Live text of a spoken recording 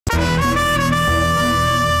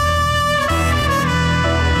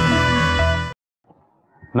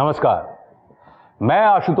नमस्कार, मैं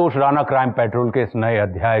Ashutosh Rana crime petrol के इस नए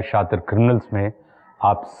अध्याय शातिर क्रिमिनल्स में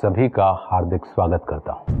आप सभी का हार्दिक स्वागत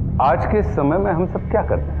करता हूं। आज के समय में हम सब क्या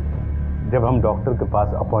करते हैं? जब हम डॉक्टर के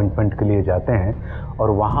पास अपॉइंटमेंट के लिए जाते हैं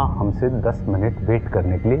और वहां हमसे 10 मिनट वेट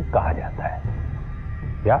करने के लिए कहा जाता है,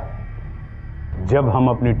 या जब हम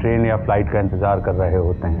अपनी ट्रेन या फ्लाइट का इंतजार कर रहे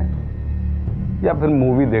होते हैं, या फिर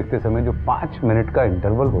मूवी देखते समय जो 5 मिनट का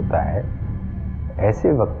इंटरवल होता है,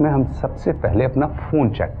 ऐसे वक्त में हम सबसे पहले अपना फोन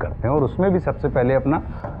चेक करते हैं और उसमें भी सबसे पहले अपना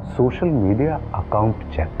सोशल मीडिया अकाउंट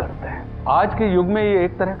चेक करते हैं। आज के युग में ये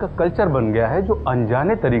एक तरह का कल्चर बन गया है जो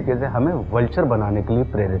अनजाने तरीके से हमें वल्चर बनाने के लिए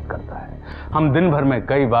प्रेरित करता है। हम दिन भर में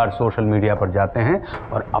कई बार सोशल मीडिया पर जाते हैं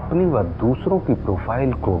और अपनी व दूसरों की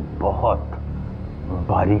प्रोफाइल को बहुत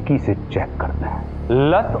बारीकी से चेक करते हैं।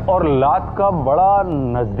 लत और लात का बड़ा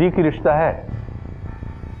नजदीकी रिश्ता है।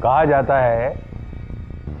 कहा जाता है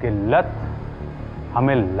कि लत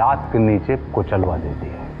हमें लात के नीचे कुचलवा देती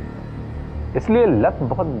है, इसलिए लत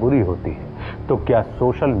बहुत बुरी होती है। तो क्या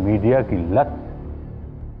सोशल मीडिया की लत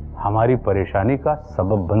हमारी परेशानी का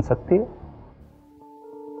सबब बन सकती है?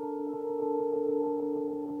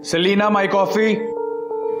 Selina, my coffee.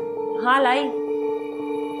 हाँ लाई।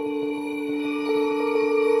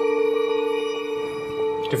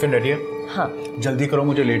 टिफिन रेडी है? हाँ। जल्दी करो,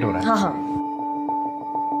 मुझे लेट हो रहा है। हाँ हाँ।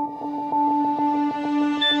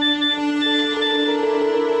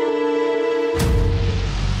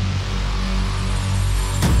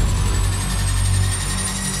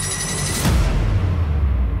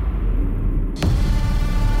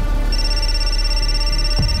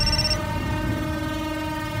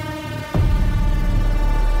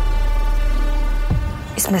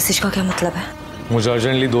 इस मैसेज का क्या मतलब है? मुझे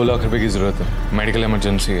अर्जेंटली 2 लाख रुपए की जरूरत है, मेडिकल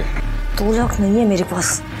इमरजेंसी है। 2 लाख नहीं है मेरे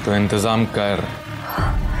पास। तो इंतजाम कर।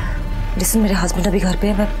 लिसन, मेरे हस्बैंड अभी घर पे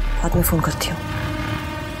है, मैं बाद में फोन करती हूँ।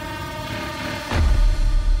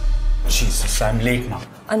 Jesus, I am late now.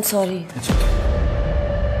 I am sorry.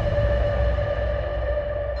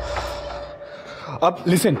 अब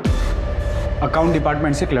लिसन, अकाउंट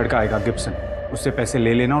डिपार्टमेंट से एक लड़का आएगा गिब्सन, उससे पैसे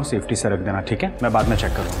ले लेना और सेफ्टी से रख देना, ठीक है? मैं बाद में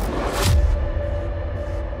चेक करूँगा।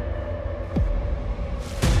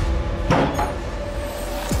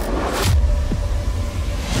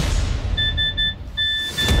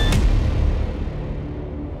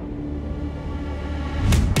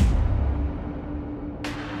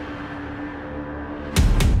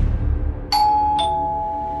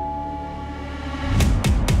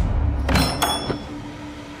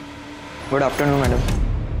 Good afternoon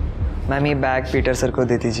madam. मैम ये बैग पीटर सर को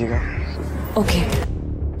दे दीजिएगा। ओके।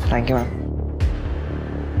 Thank you ma'am.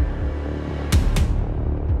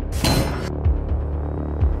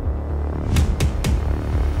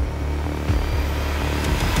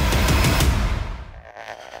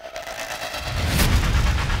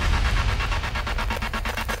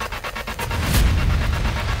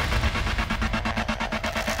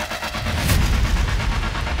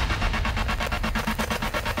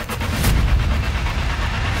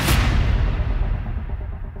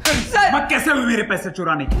 कैसे हुई मेरे पैसे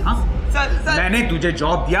चुराने की? हाँ सर, मैंने तुझे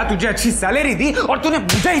जॉब दिया, तुझे अच्छी सैलरी दी और तूने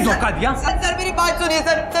मुझे ही धोखा दिया। सर मेरी बात सुनिए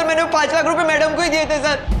सर, मैंने 5 लाख रुपए मैडम को ही दिए थे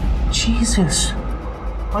sir. Jesus,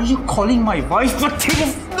 are you calling my wife?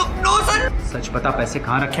 No sir. सच बता, पैसे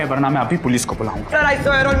कहाँ रखे हैं, वरना मैं अभी पुलिस को बुलाऊंगा। Sir I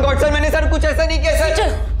swear on God sir, मैंने सर कुछ ऐसा नहीं किया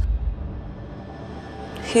sir.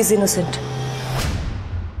 He is innocent.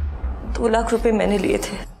 2 lakh रुपए मैंने लिए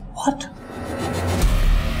थे। What?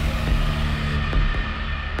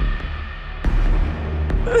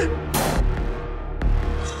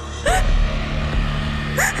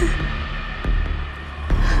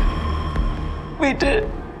 Peter,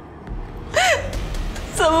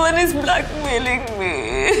 someone is blackmailing me.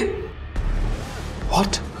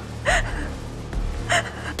 What?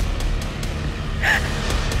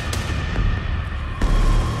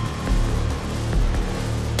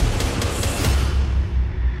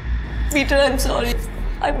 Peter, I'm sorry.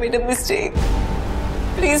 I made a mistake.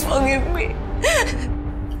 Please forgive me.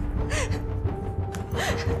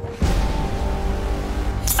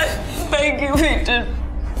 I beg you, Peter.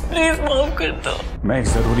 Please माफ कर दो। मैं एक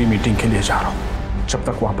जरूरी मीटिंग के लिए जा रहा हूँ। जब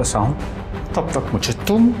तक वापस आऊं तब तक मुझे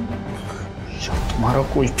तुम या तुम्हारा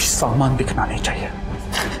कोई भी सामान दिखना नहीं चाहिए।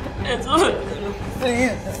 ऐसा मत करो,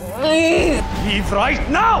 please please. Leave right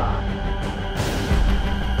now.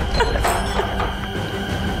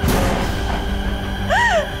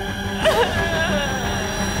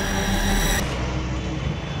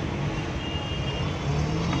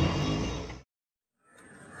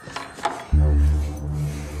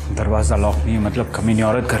 दरवाजा लॉक नहीं है, मतलब कमीनी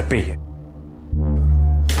औरत घर पे ही है।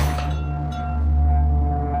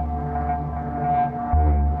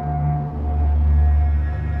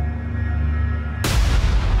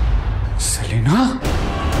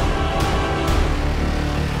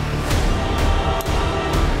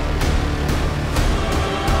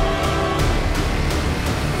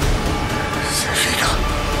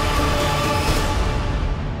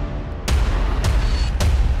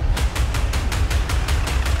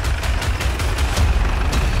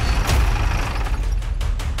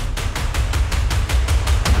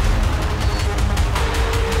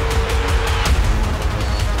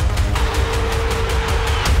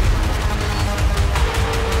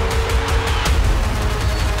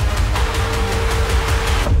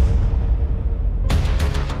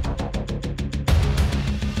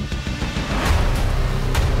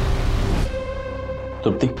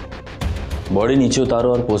 तृप्ति, बॉडी नीचे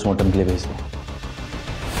उतारो और पोस्टमार्टम के लिए भेज दो।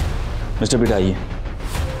 मिस्टर बिटा, आइए।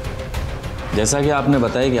 जैसा कि आपने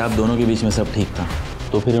बताया कि आप दोनों के बीच में सब ठीक था,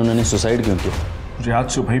 तो फिर उन्होंने सुसाइड क्यों किया? मुझे आज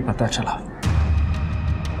सुबह ही पता चला।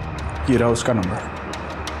 ये रहा उसका नंबर।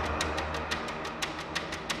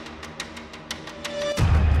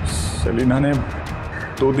 सेलिना ने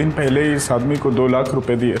 2 दिन पहले ही इस आदमी को 2 लाख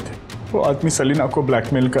रुपए दिए थे। वो आदमी सेलिना को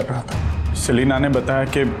ब्लैकमेल कर रहा था। सेलिना ने बताया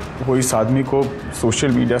कि वो इस आदमी को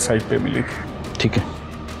सोशल मीडिया साइट पे मिली थी। ठीक है,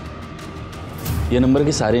 ये नंबर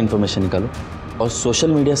की सारी इन्फॉर्मेशन निकालो और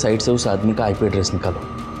सोशल मीडिया साइट से उस आदमी का आईपी एड्रेस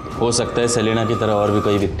निकालो। हो सकता है सेलिना की तरह और भी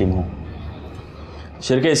कोई विक्टिम हो।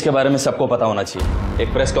 शिरके, इसके बारे में सबको पता होना चाहिए।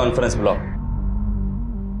 एक प्रेस कॉन्फ्रेंस बुलाओ।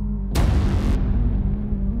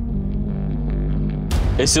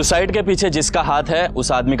 इस सुसाइड के पीछे जिसका हाथ है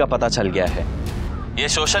उस आदमी का पता चल गया है। ये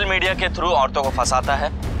सोशल मीडिया के थ्रू औरतों को फंसाता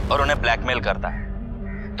है और उन्हें ब्लैकमेल करता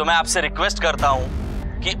है। तो मैं आपसे रिक्वेस्ट करता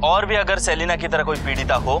हूं कि और भी अगर सेलिना की तरह कोई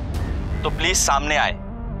पीड़िता हो तो प्लीज सामने आए,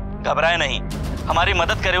 घबराए नहीं, हमारी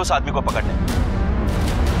मदद करे उस आदमी को पकड़ने।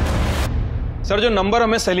 सर, जो नंबर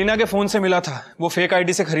हमें सेलिना के फोन से मिला था वो फेक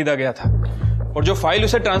आईडी से खरीदा गया था और जो फाइल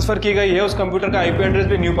उसे ट्रांसफर की गई है उस कंप्यूटर का आईपी एड्रेस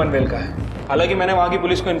भी न्यू पनवेल का है। हालांकि मैंने वहां की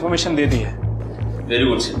पुलिस को इन्फॉर्मेशन दे दी है। Very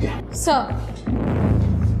good Shirke. सर,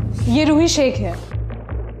 ये रूही शेख है।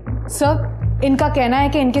 सर, इनका कहना है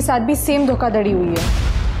कि इनके साथ भी सेम धोखाधड़ी हुई है।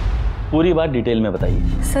 पूरी बात डिटेल में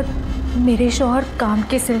बताइए। सर, मेरे शौहर काम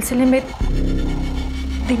के सिलसिले में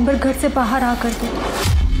दिन भर घर से बाहर आ करते थे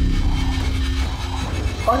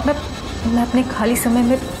और मैं अपने खाली समय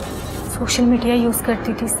में सोशल मीडिया यूज़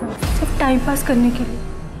करती थी सर, सिर्फ टाइम पास करने के लिए।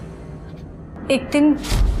 एक दिन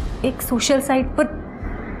एक सोशल साइट पर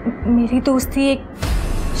मेरी दोस्ती एक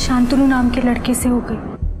शांतनु नाम के लड़के से हो गई।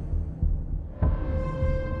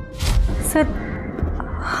 सर,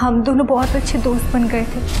 हम दोनों बहुत अच्छे दोस्त बन गए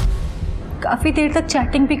थे, काफ़ी देर तक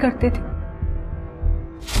चैटिंग भी करते थे।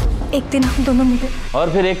 एक दिन हम दोनों मिले और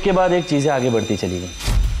फिर एक के बाद एक चीजें आगे बढ़ती चली गई।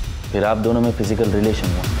 फिर आप दोनों में फिजिकल रिलेशन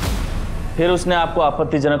हुआ। फिर उसने आपको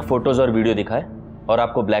आपत्तिजनक फोटोज और वीडियो दिखाए और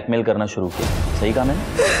आपको ब्लैकमेल करना शुरू किया। सही कहा मैंने?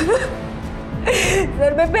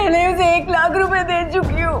 सर, मैं पहले उसे 1 लाख रुपए दे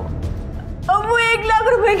चुकी हूँ, अब वो 1 लाख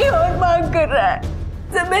रुपए की और मांग कर रहा है।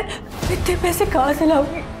 सर, मैं इतने पैसे कहाँ से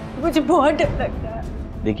लाऊंगी? मुझे बहुत डर लगता है।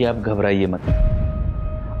 देखिए, आप घबराइए मत।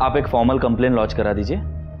 आप एक फॉर्मल कंप्लेन लॉन्च करा दीजिए,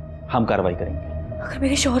 हम कार्रवाई करेंगे। अगर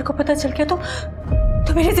मेरे शौहर को पता चल गया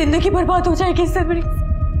तो मेरी जिंदगी बर्बाद हो जाएगी सर। मेरी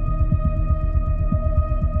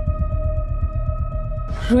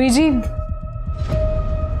रूही जी,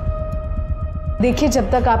 देखिए, जब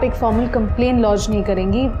तक आप एक फॉर्मल कंप्लेन लॉन्च नहीं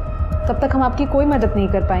करेंगी तब तक हम आपकी कोई मदद नहीं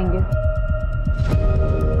कर पाएंगे।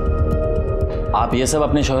 आप ये सब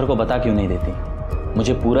अपने शौहर को बता क्यों नहीं देती?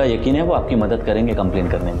 मुझे पूरा यकीन है वो आपकी मदद करेंगे कंप्लेन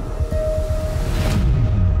करने में।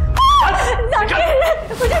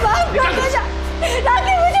 मुझे माफ कर दीजिए,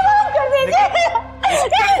 मुझे माफ कर दीजिए।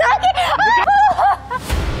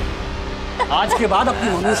 आज के बाद अपनी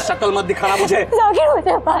मनुष्य शक्ल मत दिखाना मुझे।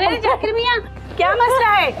 अरे जाकिर मियां, क्या मसला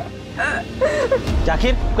है?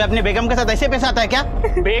 जाकिर, कोई अपने बेगम के साथ ऐसे पेश आता है क्या?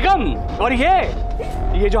 बेगम? और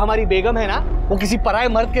ये जो हमारी बेगम है ना, वो किसी पराये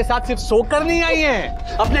मर्द के साथ सिर्फ सोकर नहीं आई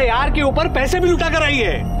है, अपने यार के ऊपर पैसे भी लुटा कर आई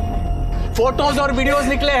है। फोटोज और वीडियोस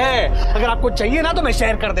निकले हैं, अगर आपको चाहिए ना तो मैं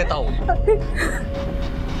शेयर कर देता हूँ।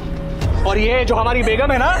 और ये जो हमारी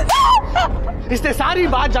बेगम है ना, इसने सारी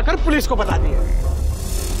बात जाकर पुलिस को बता दी है।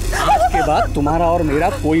 आज के बाद तुम्हारा और मेरा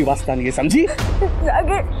कोई वास्ता नहीं है, समझी?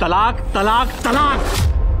 तलाक, तलाक, तलाक।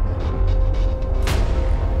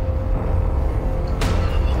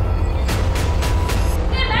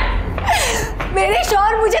 मेरे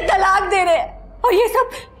शौहर मुझे तलाक दे रहे हैं और ये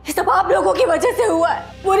सब आप लोगों की वजह से हुआ है।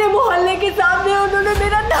 पूरे मोहल्ले के सामने उन्होंने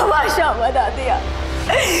मेरा तमाशा बना दिया।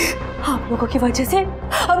 आप लोगों की वजह से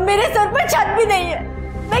अब मेरे सर पर छत भी नहीं है।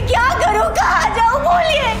 मैं क्या करूं, कहाँ जाऊं,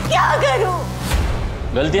 बोलिए क्या करूं?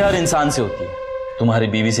 गलती हर इंसान से होती है। तुम्हारी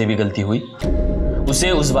बीवी से भी गलती हुई,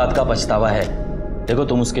 उसे उस बात का पछतावा है। देखो,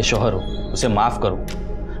 तुम उसके शौहर हो, उसे माफ करो।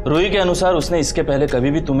 रूही के अनुसार उसने इसके पहले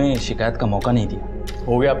कभी भी तुम्हें शिकायत का मौका नहीं दिया।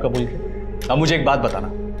 हो गया आपका बोल के। अब मुझे एक बात बताना,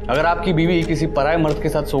 अगर आपकी बीवी किसी पराये मर्द के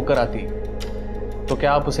साथ सोकर आती तो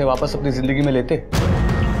क्या आप उसे वापस अपनी जिंदगी में लेते?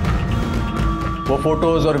 वो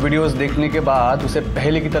फोटोज और वीडियोस देखने के बाद उसे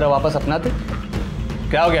पहले की तरह वापस अपनाते?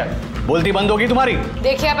 क्या हो गया, बोलती बंद होगी तुम्हारी?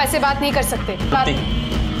 देखिए, आप ऐसे बात नहीं कर सकते।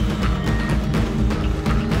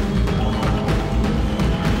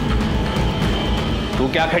 तू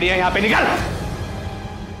क्या खड़ी है यहाँ पे, निकल।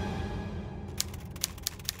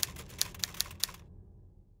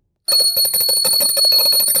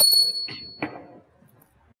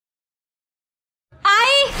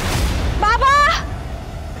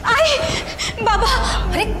 बाबा,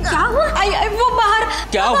 अरे क्या हुआ? आई वो बाहर।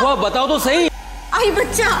 क्या हुआ बताओ तो सही। आई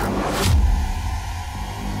बच्चा।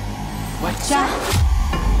 बच्चा?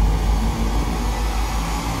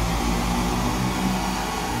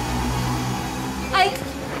 आई,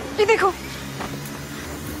 ये देखो।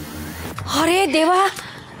 अरे देवा,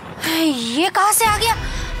 ये कहाँ से आ गया?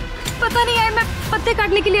 पता नहीं है, मैं पत्ते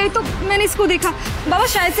काटने के लिए आई तो मैंने इसको देखा। बाबा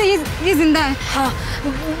शायद से ये जिंदा है। हाँ,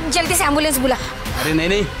 जल्दी से एम्बुलेंस बुला। अरे नहीं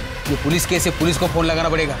नहीं, ये पुलिस केस है, पुलिस को फोन लगाना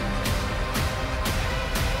पड़ेगा।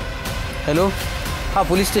 हेलो, हाँ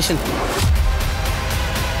पुलिस स्टेशन।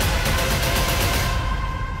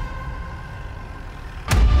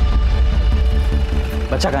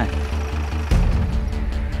 बच्चा कहाँ है?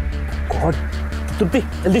 गॉड, तुर्पी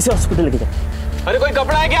जल्दी से हॉस्पिटल लेके जाओ। अरे कोई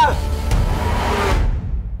कपड़ा है क्या?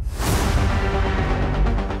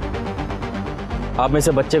 आप में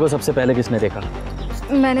से बच्चे को सबसे पहले किसने देखा?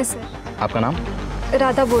 मैंने सर। आपका नाम?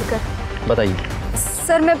 राधा बोरकर। बताइए।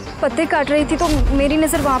 सर मैं पत्ते काट रही थी तो मेरी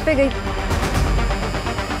नजर वहां पे गई।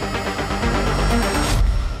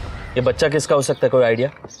 ये बच्चा किसका हो सकता है, कोई आइडिया?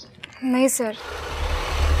 नहीं सर।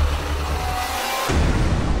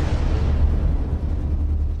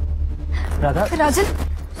 राधा? राजन?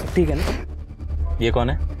 ठीक है ना? ये कौन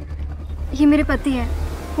है? ये मेरे पति हैं,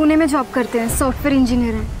 पुणे में जॉब करते हैं, सॉफ्टवेयर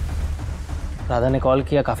इंजीनियर हैं। राधा ने कॉल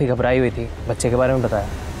किया, काफ़ी घबराई हुई थी, बच्चे के बारे में बताया।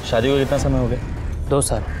 शादी को कितना समय हो गया? 2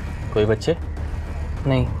 साल। कोई बच्चे?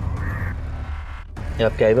 नहीं। ये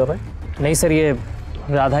आपके आई बाबा है? नहीं सर, ये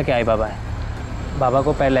राधा के आई बाबा है। बाबा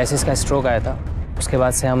को पैरालिसिस का स्ट्रोक आया था, उसके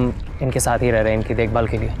बाद से हम इनके साथ ही रह रहे हैं इनकी देखभाल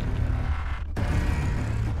के लिए।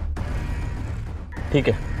 ठीक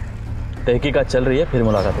है, तहकीकात चल रही है, फिर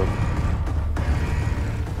मुलाकात होगी।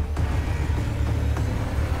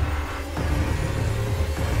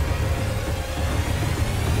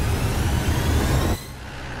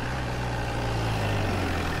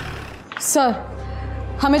 सर,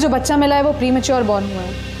 हमें जो बच्चा मिला है वो प्रीमेच्योर बॉर्न हुआ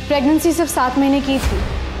है। प्रेगनेंसी सिर्फ 7 महीने की थी।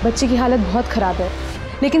 बच्चे की हालत बहुत ख़राब है,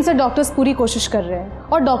 लेकिन सर डॉक्टर्स पूरी कोशिश कर रहे हैं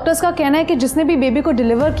और डॉक्टर्स का कहना है कि जिसने भी बेबी को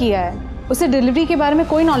डिलीवर किया है उसे डिलीवरी के बारे में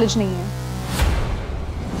कोई नॉलेज नहीं है।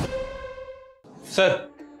 सर,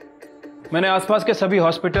 मैंने आसपास के सभी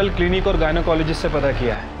हॉस्पिटल, क्लिनिक और गायनोकोलॉजिस्ट से पता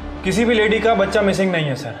किया है, किसी भी लेडी का बच्चा मिसिंग नहीं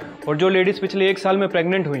है सर। और जो लेडीज पिछले 1 साल में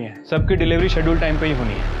प्रेग्नेंट हुई हैं, सबकी डिलीवरी शेड्यूल टाइम पे ही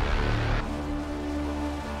होनी है।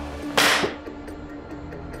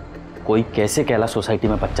 कोई कैसे कैला सोसाइटी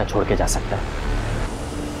में बच्चा छोड़ के जा सकता है?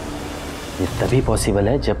 ये तभी पॉसिबल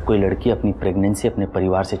है जब कोई लड़की अपनी प्रेगनेंसी अपने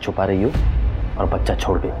परिवार से छुपा रही हो और बच्चा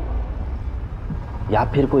छोड़ दे, या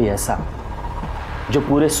फिर कोई ऐसा जो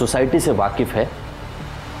पूरे सोसाइटी से वाकिफ है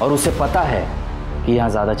और उसे पता है कि यहाँ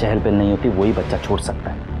ज्यादा चहल पहल नहीं होती, वही बच्चा छोड़ सकता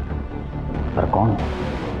है। पर कौन?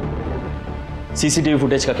 सीसीटीवी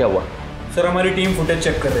फुटेज का क्या हुआ? सर, हमारी टीम फुटेज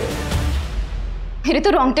चेक कर रही है। मेरे तो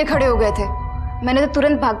रोंगटे खड़े हो गए थे। मैंने तो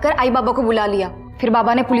तुरंत भागकर आई बाबा को बुला लिया, फिर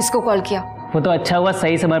बाबा ने पुलिस को कॉल किया। वो तो अच्छा हुआ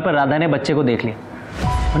सही समय पर राधा ने बच्चे को देख लिया,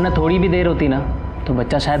 वरना थोड़ी भी देर होती ना तो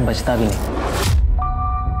बच्चा शायद बचता भी नहीं।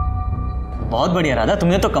 बहुत बढ़िया राधा,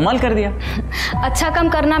 तुमने तो कमाल कर दिया। अच्छा काम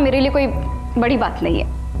करना मेरे लिए कोई बड़ी बात नहीं है।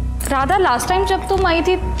 राधा, लास्ट टाइम जब तुम आई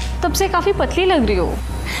थी तब से काफ़ी पतली लग रही हो।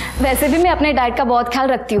 वैसे भी मैं अपने डाइट का बहुत ख्याल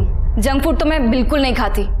रखती हूँ। जंक फूड तो मैं बिल्कुल नहीं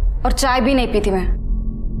खाती और चाय भी नहीं पीती मैं।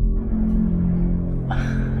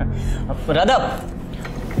 राधा,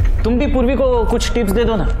 तुम भी पूर्वी को कुछ टिप्स दे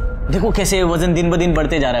दो ना। देखो कैसे वजन दिन ब दिन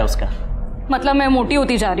बढ़ते जा रहा है उसका। मतलब मैं मोटी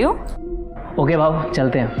होती जा रही हूँ। ओके भाव,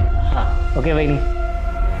 चलते हैं। हाँ ओके भाई।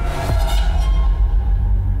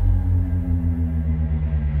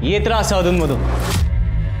 ये इतना साधुन मधु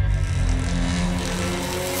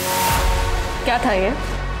क्या था ये?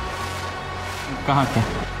 कहाँ क्या?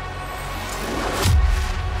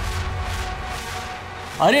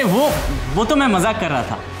 अरे वो तो मैं मजाक कर रहा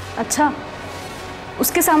था। अच्छा,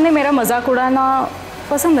 उसके सामने मेरा मजाक उड़ाना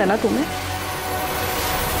पसंद है ना तुम्हें?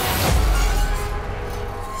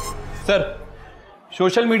 सर,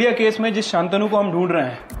 सोशल मीडिया केस में जिस शांतनु को हम ढूंढ रहे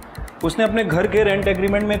हैं, उसने अपने घर के रेंट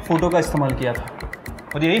एग्रीमेंट में एक फ़ोटो का इस्तेमाल किया था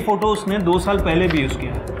और यही फ़ोटो उसने 2 साल पहले भी यूज़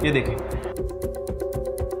किया। ये देखिए,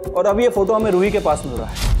 और अब ये फ़ोटो हमें रूही के पास मिल रहा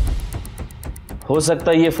है। हो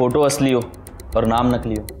सकता है ये फ़ोटो असली हो और नाम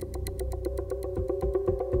नकली हो।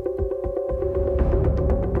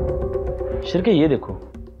 शिरके ये देखो,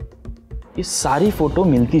 ये सारी फ़ोटो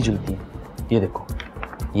मिलती जुलती हैं। ये देखो,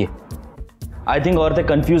 ये आई थिंक औरतें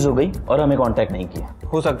कंफ्यूज हो गई और हमें कांटेक्ट नहीं किया।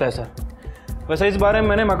 हो सकता है सर। वैसे इस बारे में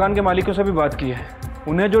मैंने मकान के मालिकों से भी बात की है।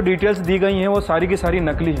 उन्हें जो डिटेल्स दी गई हैं वो सारी की सारी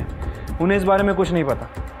नकली हैं। उन्हें इस बारे में कुछ नहीं पता।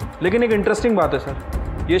 लेकिन एक इंटरेस्टिंग बात है सर,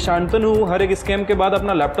 ये शांतनु हर एक स्कैम के बाद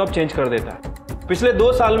अपना लैपटॉप चेंज कर देता है। पिछले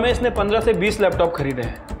 2 साल में इसने 15 से 20 लैपटॉप खरीदे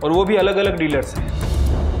हैं और वो भी अलग अलग डीलर से।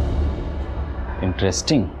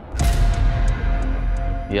 इंटरेस्टिंग।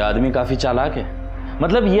 ये आदमी काफी चालाक है।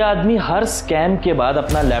 मतलब ये आदमी हर स्कैम के बाद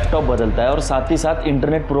अपना लैपटॉप बदलता है और साथ ही साथ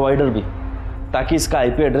इंटरनेट प्रोवाइडर भी, ताकि इसका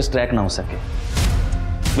आईपी एड्रेस ट्रैक ना हो सके।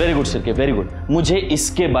 Very good sir, very good. मुझे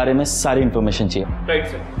इसके बारे में सारी इंफॉर्मेशन चाहिए। Right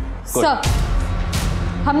sir. सर,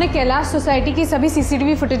 हमने कैलाश सोसाइटी की सभी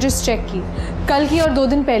सीसीटीवी फुटेजेस चेक की, कल की और 2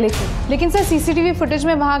 दिन पहले की। लेकिन सर, सीसीटीवी फुटेज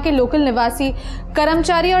में वहाँ के लोकल निवासी,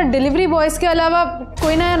 कर्मचारी और डिलीवरी बॉयज के अलावा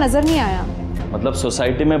कोई नया नजर नहीं आया। मतलब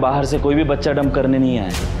सोसाइटी में बाहर से कोई भी बच्चा डंप करने नहीं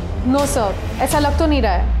आया? नो सर, ऐसा लग तो नहीं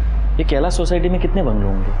रहा है। ये कैलाश सोसाइटी में कितने बंगले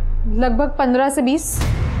होंगे? लगभग 15 से 20।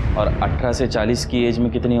 और 18 से 40 की एज में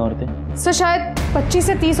कितनी औरतें? सर, शायद 25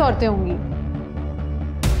 से 30 औरतें होंगी।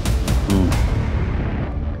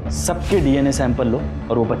 सबके डीएनए सैंपल लो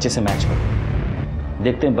और वो बच्चे से मैच करो।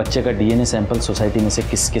 देखते हैं बच्चे का डीएनए सैंपल सोसाइटी में से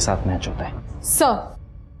किसके साथ मैच होता है। सर,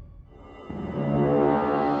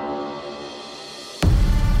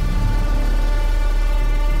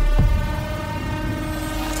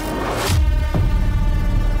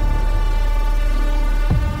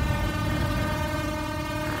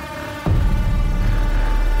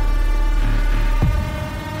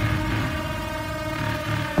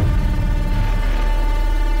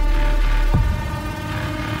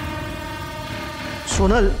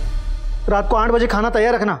 सोनल, रात को 8 बजे खाना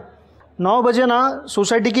तैयार रखना। 9 बजे ना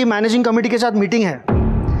सोसाइटी की मैनेजिंग कमेटी के साथ मीटिंग है।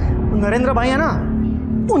 नरेंद्र भाई है ना,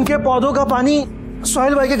 उनके पौधों का पानी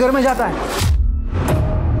सोहेल भाई के घर में जाता है।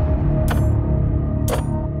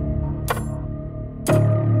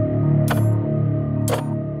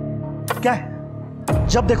 क्या है?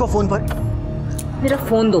 जब देखो फोन पर। मेरा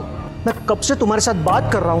फोन दो। मैं कब से तुम्हारे साथ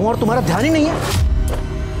बात कर रहा हूं और तुम्हारा ध्यान ही नहीं है।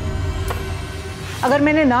 अगर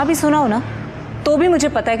मैंने ना भी सुना हो ना, तो भी मुझे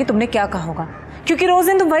पता है कि तुमने क्या कहा होगा, क्योंकि रोज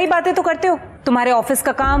दिन तुम वही बातें तो करते हो। तुम्हारे ऑफिस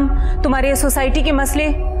का काम, तुम्हारे सोसाइटी के मसले,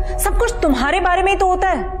 सब कुछ तुम्हारे बारे में ही तो होता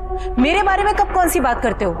है। मेरे बारे में कब कौन सी बात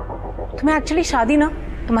करते हो? तुम्हें एक्चुअली शादी ना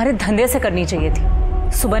तुम्हारे धंधे से करनी चाहिए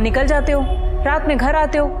थी। सुबह निकल जाते हो, रात में घर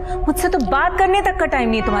आते हो, मुझसे तो बात करने तक का टाइम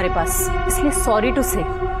नहीं है तुम्हारे पास। इसलिए सॉरी टू से,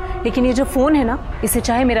 लेकिन ये जो फोन है ना, इसे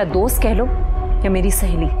चाहे मेरा दोस्त कह लो या मेरी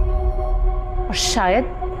सहेली, और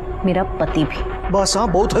शायद मेरा पति भी। बस हाँ,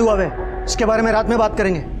 बहुत हुआ है। इसके बारे में रात में बात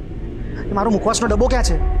करेंगे। मारो मुखवास नो डब्बो क्या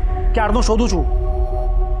है? क्यारनो शोधू छू।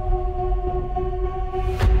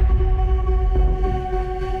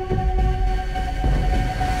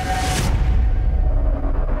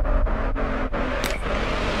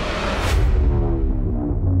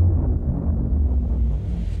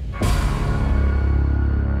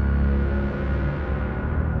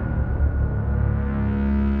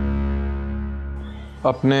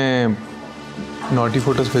 अपने नॉटी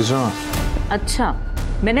फोटोज भेजो ना। अच्छा,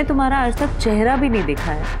 मैंने तुम्हारा आज तक चेहरा भी नहीं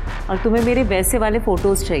देखा है और तुम्हें मेरे वैसे वाले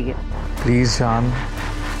फोटोज चाहिए। प्लीज जान,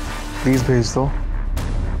 प्लीज भेज दो।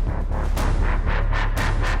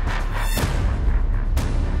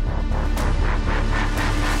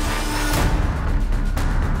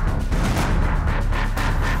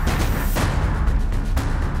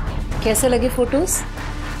 कैसे लगे फोटोज?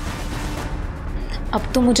 अब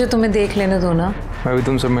तो मुझे तुम्हें देख लेने दो ना। मैं भी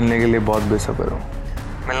तुमसे मिलने के लिए बहुत बेसब्र हूँ।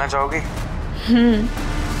 मिलना चाहोगी?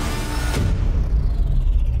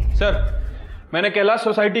 सर, मैंने कैलाश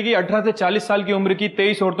सोसाइटी की 18 से 40 साल की उम्र की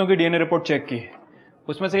 23 औरतों की डीएनए रिपोर्ट चेक की है।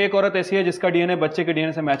 उसमें से एक औरत ऐसी है जिसका डीएनए बच्चे के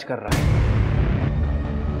डीएनए से मैच कर रहा है।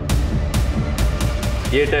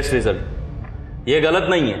 ये टेस्ट रिजल्ट ये गलत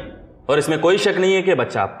नहीं है और इसमें कोई शक नहीं है कि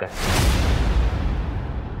बच्चा आपका है।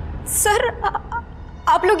 सर,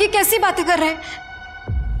 आप लोग ये कैसी बातें कर रहे हैं?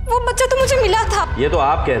 वो बच्चा तो मुझे मिला था। ये तो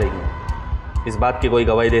आप कह रही हैं, इस बात की कोई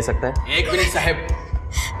गवाही दे सकता है? एक मिनट साहब,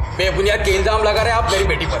 बेबुनियाद के इल्जाम लगा रहे हैं आप मेरी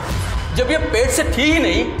बेटी पर। जब ये पेट से थी ही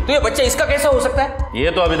नहीं तो ये बच्चा इसका कैसा हो सकता है?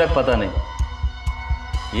 ये तो अभी तक पता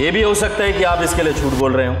नहीं। ये भी हो सकता है कि आप इसके लिए झूठ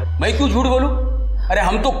बोल रहे हो। मैं क्यों झूठ बोलूं? अरे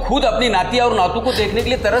हम तो खुद अपनी नातिया और नातू को देखने के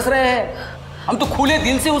लिए तरस रहे हैं। हम तो खुले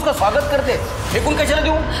दिल से उसका स्वागत करते। मैं कौन कैसे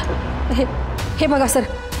दूं? हे बगा सर,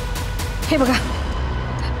 हे बगा,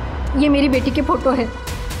 ये मेरी बेटी की फोटो है।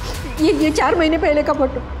 ये 4 महीने पहले का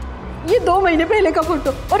फोटो, ये 2 महीने पहले का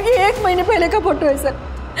फोटो और ये 1 महीने पहले का फोटो है सर।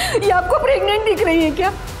 ये आपको प्रेग्नेंट दिख रही है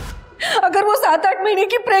क्या? अगर वो 7-8 महीने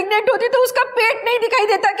की प्रेग्नेंट होती तो उसका पेट नहीं दिखाई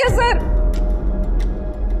देता क्या सर?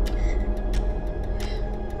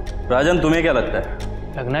 राजन, तुम्हें क्या लगता है?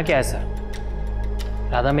 लगना क्या है सर,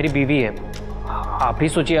 राधा मेरी बीवी है। आप ही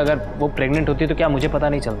सोचिए, अगर वो प्रेग्नेंट होती तो क्या मुझे पता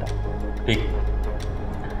नहीं चलता? ठीक,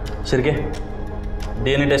 शिरके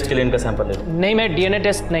डीएनए टेस्ट के लिए इनका सैंपल ले लो। नहीं, मैं डीएनए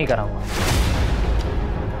टेस्ट नहीं कराऊंगा।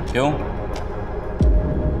 क्यों?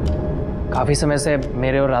 काफ़ी समय से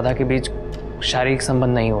मेरे और राधा के बीच शारीरिक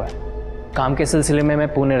संबंध नहीं हुआ है। काम के सिलसिले में मैं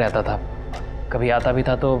पुणे रहता था, कभी आता भी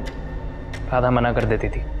था तो राधा मना कर देती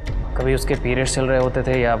थी। कभी उसके पीरियड्स चल रहे होते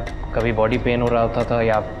थे या कभी बॉडी पेन हो रहा होता था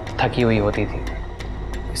या थकी हुई होती थी।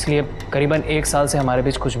 इसलिए करीबन 1 साल से हमारे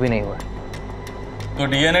बीच कुछ भी नहीं हुआ। तो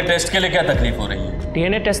डीएनए टेस्ट के लिए क्या तकलीफ हो रही है?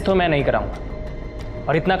 डीएनए टेस्ट तो मैं नहीं कराऊंगा,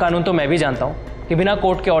 और इतना कानून तो मैं भी जानता हूँ कि बिना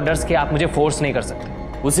कोर्ट के ऑर्डर्स के आप मुझे फोर्स नहीं कर सकते।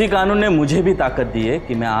 उसी कानून ने मुझे भी ताकत दी है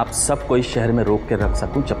कि मैं आप सबको इस शहर में रोक के रख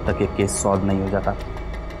सकूं जब तक ये केस सॉल्व नहीं हो जाता,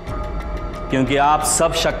 क्योंकि आप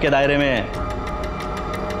सब शक के दायरे में हैं।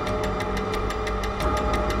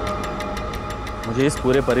 मुझे इस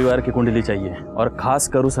पूरे परिवार की कुंडली चाहिए, और खास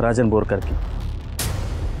कर उस राजन बोरकर की।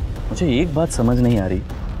 मुझे एक बात समझ नहीं आ रही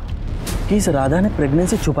कि इस राधा ने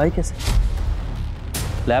प्रेगनेंसी छुपाई कैसे।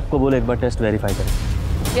 लैब को बोले एक बार टेस्ट वेरीफाई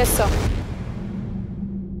करें। Yes sir.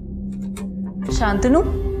 शांतनु,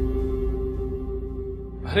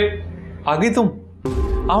 अरे आ गई तुम?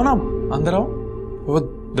 आओ ना, अंदर आओ। वो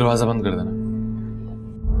दरवाजा बंद कर देना।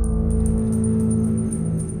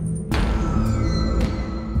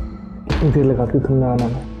 इतनी देर लगा दी तुमने आना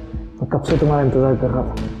में। मैं कब से तुम्हारा इंतजार कर रहा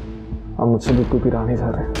था। अब मुझसे बिल्कुल भी रहा नहीं जा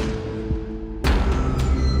रहे।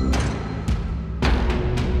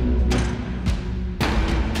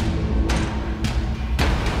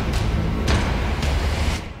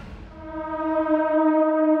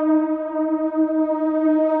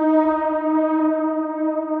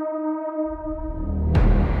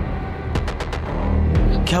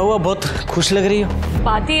 क्या हुआ, बहुत खुश लग रही हो?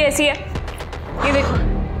 बात ही ऐसी है, ये देखो।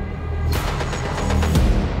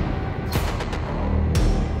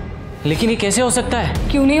 लेकिन ये कैसे हो सकता है?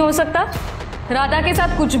 क्यों नहीं हो सकता? राधा के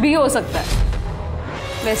साथ कुछ भी हो सकता है।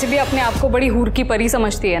 वैसे भी अपने आप को बड़ी हूर की परी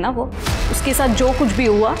समझती है ना वो। उसके साथ जो कुछ भी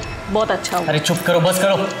हुआ बहुत अच्छा हुआ। अरे चुप करो, बस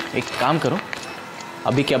करो। एक काम करो,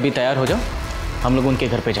 अभी के अभी तैयार हो जाओ, हम लोग उनके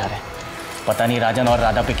घर पे जा रहे हैं। पता नहीं राजन और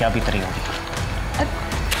राधा पे क्या बीत रही होगी।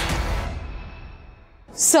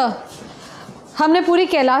 सर, हमने पूरी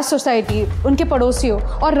कैलाश सोसाइटी, उनके पड़ोसियों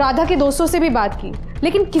और राधा के दोस्तों से भी बात की,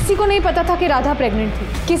 लेकिन किसी को नहीं पता था कि राधा प्रेग्नेंट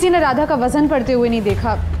थी। किसी ने राधा का वजन बढ़ते हुए नहीं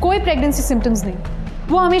देखा, कोई प्रेगनेंसी सिम्टम्स नहीं।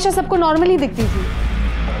 वो हमेशा सबको नॉर्मल ही दिखती थी।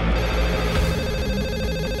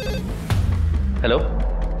 Hello,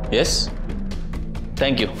 yes,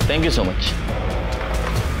 thank you so much.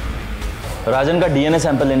 राजन का डीएनए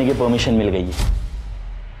सैंपल लेने की परमिशन मिल गई है।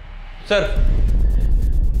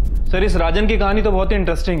 सर, इस राजन की कहानी तो बहुत ही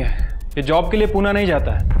इंटरेस्टिंग है। ये जॉब के लिए पुणे नहीं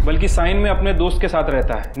जाता है, बल्कि साइन में अपने दोस्त के साथ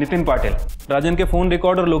रहता है, नितिन पाटिल। राजन के फ़ोन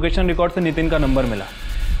रिकॉर्ड और लोकेशन रिकॉर्ड से नितिन का नंबर मिला,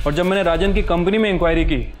 और जब मैंने राजन की कंपनी में इंक्वायरी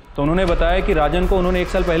की तो उन्होंने बताया कि राजन को उन्होंने 1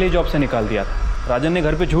 साल पहले ही जॉब से निकाल दिया था। राजन ने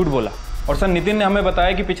घर पे झूठ बोला, और सर नितिन ने हमें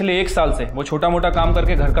बताया कि पिछले 1 साल से वो छोटा मोटा काम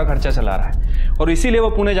करके घर का खर्चा चला रहा है, और इसीलिए वो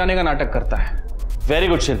पुणे जाने का नाटक करता है। Very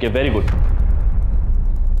good Shirke, very good.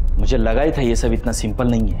 मुझे लगा ही था ये सब इतना सिंपल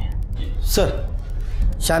नहीं है। सर,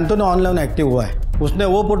 शांतनु ऑनलाइन एक्टिव हुआ है। उसने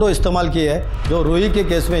वो फोटो इस्तेमाल किए है जो रूही के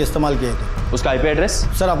केस में इस्तेमाल किए थे। उसका आईपी एड्रेस?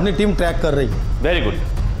 सर, अपनी टीम ट्रैक कर रही है। Very good.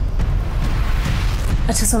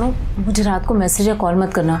 अच्छा सुनो, मुझे रात को मैसेज या कॉल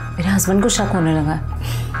मत करना, मेरे हस्बैंड को शक होने लगा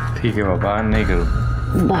है। ठीक है बाबा, नहीं करो।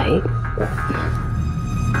 बाय।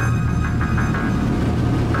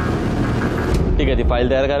 ठीक है, ती फाईल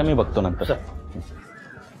तयार करा, मी बघतो नंतर।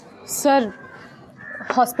 सर,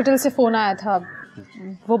 हॉस्पिटल से फोन आया था,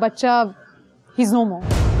 वो बच्चा ही इज नो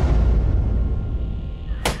मोर।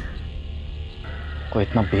 कोई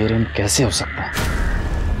इतना बेरहम कैसे हो सकता है?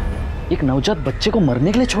 एक नवजात बच्चे को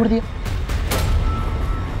मरने के लिए छोड़ दिया।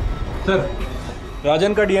 सर,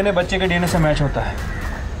 राजन का डीएनए बच्चे के डीएनए से मैच होता है।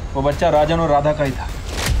 वो बच्चा राजन और राधा का ही था।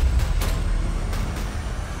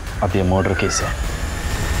 अब ये मर्डर केस है।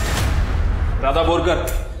 राधा बोरकर,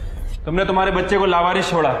 तुमने तुम्हारे बच्चे को लावारिस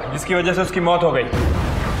छोड़ा, जिसकी वजह से उसकी मौत हो गई।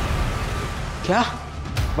 क्या?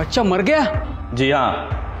 बच्चा मर गया? जी हाँ,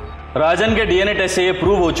 राजन के डीएनए टेस्ट से ये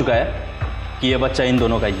प्रूव हो चुका है कि ये बच्चा इन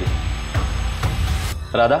दोनों का ही है।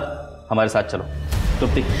 राधा, हमारे साथ चलो।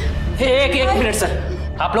 तुप्ति। एक मिनट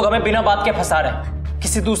सर, आप लोग हमें बिना बात के फंसा रहे हैं।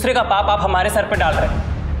 किसी दूसरे का पाप आप हमारे सर पे डाल रहे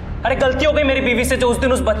हैं। अरे गलती हो गई मेरी बीवी से, जो उस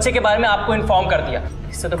दिन उस बच्चे के बारे में आपको इन्फॉर्म कर दिया।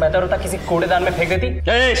 इससे तो बेहतर होता किसी कूड़ेदान में फेंक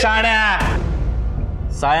देती। शाण्या,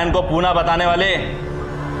 सायन को पूना बताने वाले,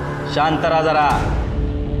 शांत रहा जरा।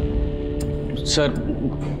 सर,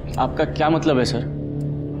 आपका क्या मतलब है सर?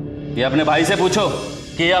 ये अपने भाई से पूछो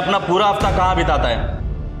कि ये अपना पूरा हफ्ता कहाँ बिताता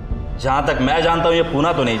है। जहां तक मैं जानता हूं ये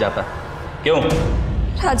पूना तो नहीं जाता। क्यों?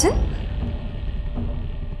 राजन?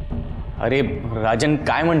 अरे राजन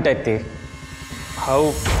काय म्हणतायत ते?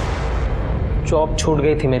 भाऊ, जॉब छूट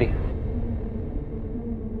गई थी मेरी।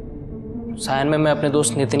 सायन में मैं अपने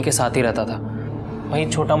दोस्त नितिन के साथ ही रहता था, वहीं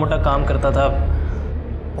छोटा मोटा काम करता था।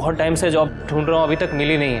 बहुत टाइम से जॉब ढूंढ रहा हूँ, अभी तक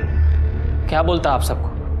मिली नहीं है। क्या बोलता आप सबको?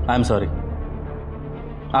 आई एम सॉरी,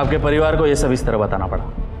 आपके परिवार को ये सब इस तरह बताना पड़ा।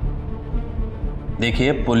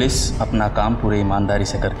 देखिए, पुलिस अपना काम पूरी ईमानदारी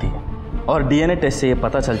से करती है और डीएनए टेस्ट से ये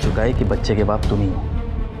पता चल चुका है कि बच्चे के बाप तुम ही हो।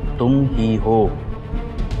 तुम ही हो।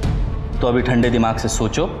 तो अभी ठंडे दिमाग से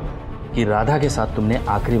सोचो कि राधा के साथ तुमने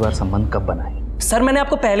आखिरी बार संबंध कब बनाए। सर मैंने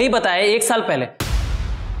आपको पहले ही बताया, 1 साल पहले,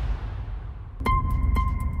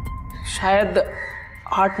 शायद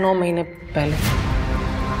 8-9 महीने पहले।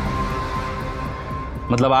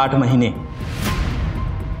 मतलब 8 महीने।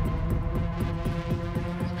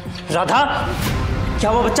 राधा,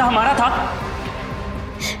 क्या वो बच्चा हमारा था?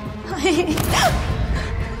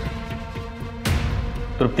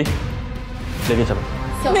 तृप्ति, लेके चलो।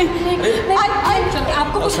 नहीं,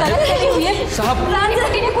 आपको कुछ गलत फहमी हुई है साहब।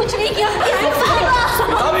 ने कुछ नहीं किया।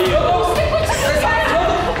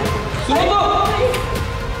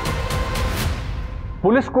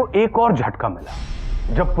 पुलिस को एक और झटका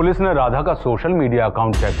मिला। जब पुलिस ने राधा का सोशल मीडिया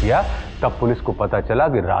अकाउंट चेक किया तब पुलिस को पता चला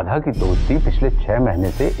कि राधा की दोस्ती पिछले 6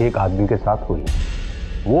 महीने से एक आदमी के साथ हुई।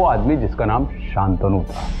 वो आदमी जिसका नाम शांतनु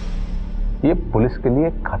था। ये पुलिस के लिए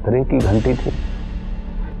खतरे की घंटी थी।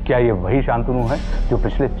 क्या ये वही शांतनु है जो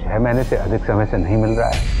पिछले 6 महीने से अधिक समय से नहीं मिल रहा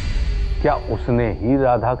है? क्या उसने ही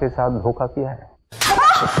राधा के साथ धोखा किया है?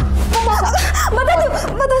 बता दो।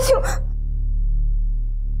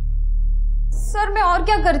 सर मैं और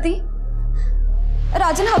क्या करती?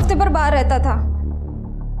 राजन हफ्ते भर बाहर रहता था,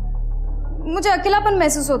 मुझे अकेलापन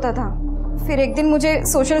महसूस होता था। फिर एक दिन मुझे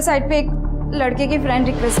सोशल साइट पे एक लड़के की फ्रेंड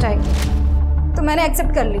रिक्वेस्ट आई तो मैंने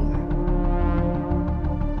एक्सेप्ट कर ली।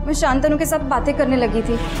 मैं शांतनु के साथ बातें करने लगी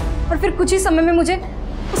थी और फिर कुछ ही समय में मुझे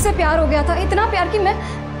उससे प्यार हो गया था। इतना प्यार कि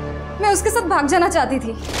मैं उसके साथ भाग जाना चाहती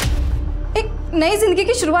थी, एक नई जिंदगी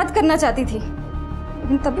की शुरुआत करना चाहती थी।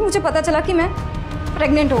 लेकिन तभी मुझे पता चला कि मैं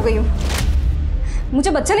प्रेग्नेंट हो गई हूँ।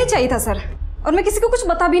 मुझे बच्चा नहीं चाहिए था सर, और मैं किसी को कुछ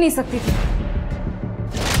बता भी नहीं सकती थी,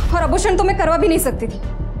 और अबॉर्शन तो मैं करवा भी नहीं सकती थी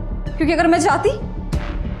क्योंकि अगर मैं जाती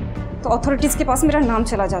तो अथॉरिटीज के पास मेरा नाम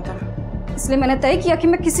चला जाता। इसलिए मैंने तय किया कि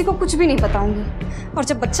मैं किसी को कुछ भी नहीं बताऊंगी, और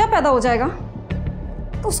जब बच्चा पैदा हो जाएगा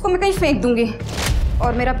तो उसको मैं कहीं फेंक दूंगी।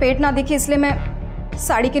 और मेरा पेट ना दिखे इसलिए मैं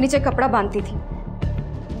साड़ी के नीचे कपड़ा बांधती थी,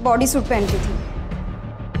 बॉडी सूट पहनती थी।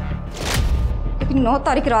 लेकिन 9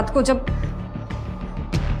 तारीख रात को जब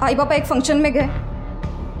आई पापा एक फंक्शन में गए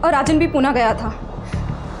और राजन भी पुणे गया था,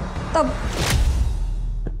 तब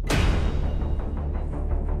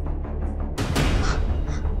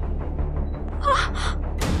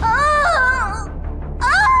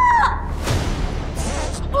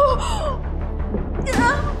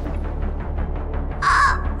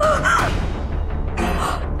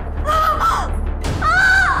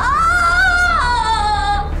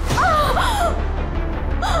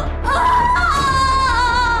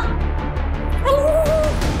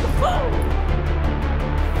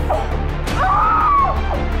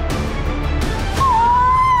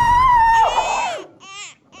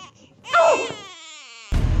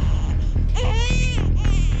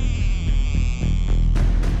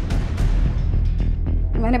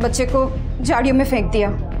मैंने बच्चे को झाड़ियों में फेंक दिया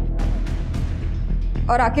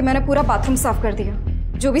और आके मैंने पूरा बाथरूम साफ कर दिया।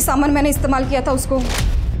 जो भी सामान मैंने इस्तेमाल किया था उसको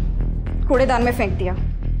कूड़ेदान में फेंक दिया।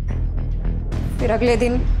 फिर अगले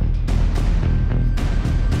दिन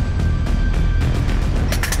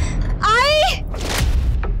आई।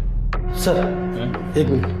 सर एक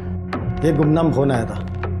मिनट, एक गुमनाम फोन आया था।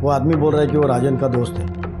 वो आदमी बोल रहा है कि वो राजन का दोस्त है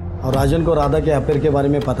और राजन को राधा के अफेयर के बारे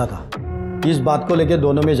में पता था। इस बात को लेकर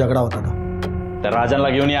दोनों में झगड़ा होता था। राजन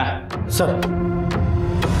लगी सर।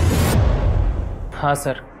 हाँ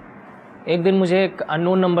सर, एक दिन मुझे एक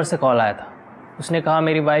अननोन नंबर से कॉल आया था। उसने कहा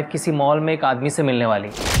मेरी वाइफ किसी मॉल में एक आदमी से मिलने वाली।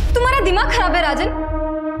 तुम्हारा दिमाग खराब है राजन।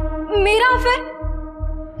 मेरा अफेयर?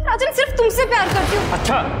 राजन सिर्फ तुमसे प्यार करती हूँ।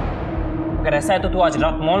 अच्छा, अगर ऐसा है तो तू आज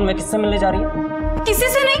रात मॉल में किससे मिलने जा रही है? किसी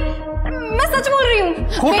से नहीं, मैं सच बोल रही हूँ।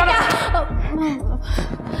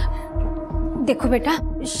 देखो बेटा,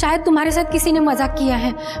 शायद तुम्हारे साथ किसी ने मजाक किया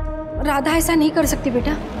है। राधा ऐसा नहीं कर सकती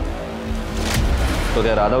बेटा। तो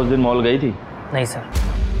क्या राधा उस दिन मॉल गई थी? नहीं सर,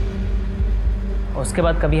 उसके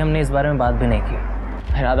बाद कभी हमने इस बारे में बात भी नहीं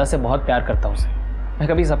की। मैं राधा से बहुत प्यार करता हूँ उसे। मैं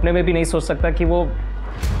कभी सपने में भी नहीं सोच सकता कि वो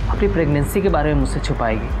अपनी प्रेगनेंसी के बारे में मुझसे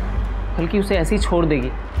छुपाएगी, बल्कि उसे ऐसे ही छोड़ देगी,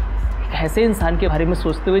 एक ऐसे इंसान के बारे में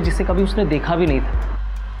सोचते हुए जिसे कभी उसने देखा भी नहीं था।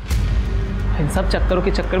 इन सब चक्करों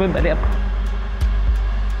के चक्कर में मैंने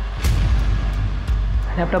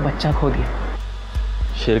अपना बच्चा खो दिया।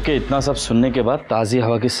 शेर के इतना सब सुनने के बाद ताज़ी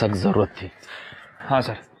हवा की सख्त जरूरत थी। हाँ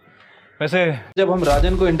सर, वैसे जब हम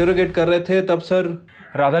राजन को इंटरोगेट कर रहे थे तब सर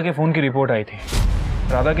राधा के फ़ोन की रिपोर्ट आई थी।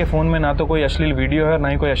 राधा के फ़ोन में ना तो कोई अश्लील वीडियो है, ना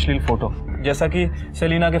ही कोई अश्लील फ़ोटो, जैसा कि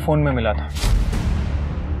सेलिना के फ़ोन में मिला था,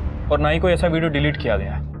 और ना ही कोई ऐसा वीडियो डिलीट किया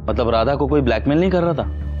गया है। मतलब राधा को कोई ब्लैकमेल नहीं कर रहा था?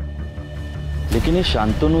 लेकिन ये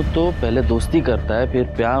शांतनु तो पहले दोस्ती करता है, फिर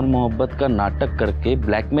प्यार मोहब्बत का नाटक करके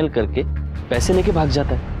ब्लैकमेल करके पैसे लेके भाग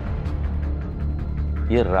जाता है।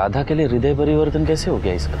 ये राधा के लिए हृदय परिवर्तन कैसे हो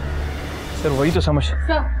गया इसका? सर वही तो समझ।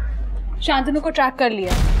 शांतनु को ट्रैक कर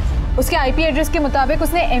लिया। उसके आईपी एड्रेस के मुताबिक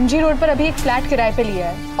उसने एमजी रोड पर अभी एक फ्लैट किराए पे लिया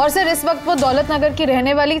है और सर इस वक्त वो दौलत नगर की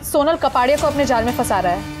रहने वाली सोनल कपाड़िया को अपने जाल में फंसा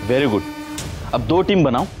रहा है। Very good. अब 2 टीम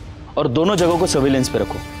बनाओ और दोनों जगहों को सर्विलेंस पे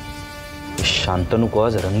रखो। शांतनु को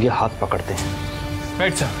आज रंगे हाथ पकड़ते हैं।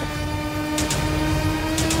 Right sir.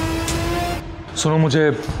 सुनो,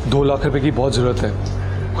 मुझे 2 लाख रुपए की बहुत जरूरत है।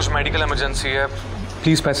 कुछ मेडिकल इमरजेंसी है,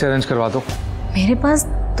 प्लीज पैसे अरेंज करवा दो। मेरे पास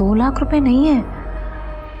 2 लाख रुपए नहीं है,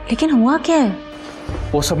 लेकिन हुआ क्या है?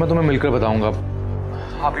 वो सब मैं तुम्हें मिलकर बताऊंगा।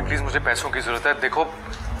 आप भी प्लीज, मुझे पैसों की जरूरत है। देखो,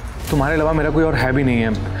 तुम्हारे अलावा मेरा कोई और है भी नहीं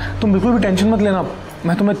है। तुम बिल्कुल भी टेंशन मत लेना,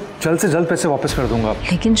 मैं तुम्हें जल्द से जल्द पैसे वापस कर दूंगा।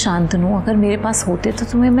 लेकिन शांतनु, अगर मेरे पास होते तो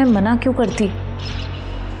तुम्हें मैं मना क्यों करती?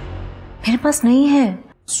 मेरे पास नहीं है।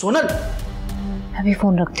 सोनल, अभी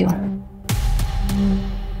फोन रखती हूँ।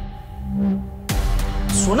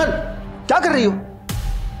 सोनल, क्या कर रही हो?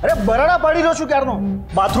 अरे बराड़ा पाड़ी रो क्या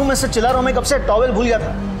बाथरूम में से चिल्ला रहा हूं मैं कब से, टॉवेल भूल गया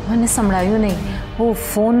था। मैंने संभळायो नहीं, वो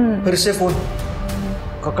फोन फिर से फोन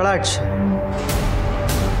ककड़ाहट।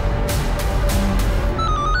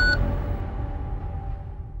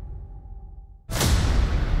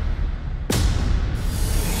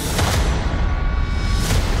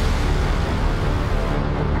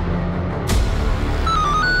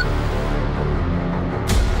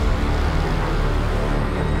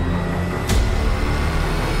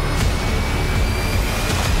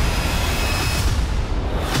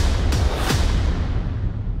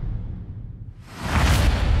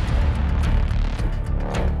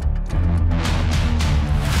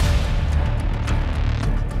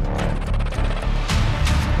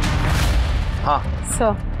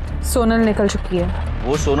 सर, सोनल निकल चुकी है।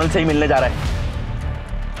 वो सोनल से ही मिलने जा रहा है।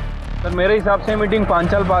 सर मेरे हिसाब से मीटिंग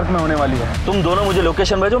पांचाल पार्क में होने वाली है। तुम दोनों मुझे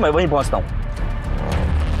लोकेशन भेजो, मैं वहीं पहुंचता हूं।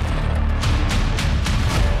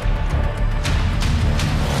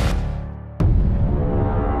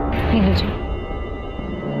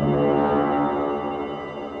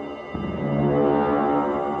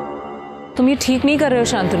 तुम ये ठीक नहीं कर रहे हो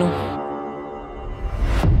शांतनु।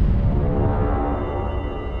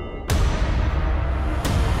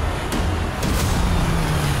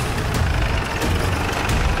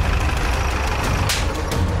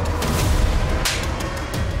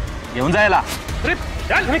 घेऊन जायला।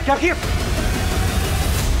 अरे क्या किया?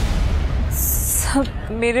 सब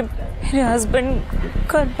मेरे हस्बैंड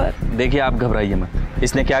घर पर। देखिए, आप घबराइए मत।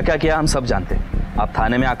 इसने क्या क्या किया हम सब जानते हैं। आप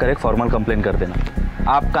थाने में आकर एक फॉर्मल कंप्लेंट कर देना,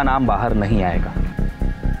 आपका नाम बाहर नहीं आएगा।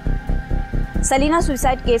 सलीना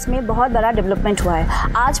सुसाइड केस में बहुत बड़ा डेवलपमेंट हुआ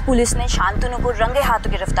है। आज पुलिस ने शांतनु को रंगे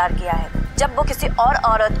हाथों गिरफ्तार किया है, जब वो किसी और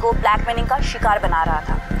औरत को ब्लैकमेलिंग का शिकार बना रहा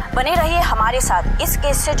था। बने रहिए हमारे साथ, इस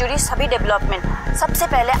केस से जुड़ी सभी डेवलपमेंट सबसे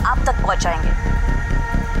पहले आप तक पहुंचाएंगे।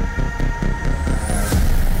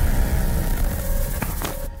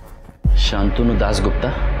 शांतनु दासगुप्ता,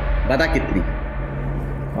 बता कितनी?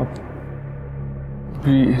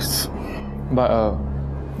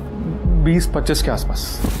 20-25 के आसपास।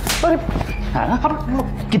 अरे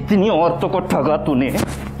कितनी औरतों को ठगा तूने,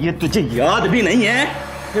 ये तुझे याद भी नहीं है?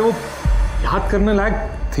 ये वो याद करने लायक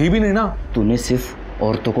थी भी नहीं ना। तूने सिर्फ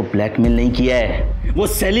औरतों को ब्लैकमेल नहीं किया है, वो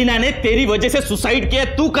सेलिना ने तेरी वजह से सुसाइड किया।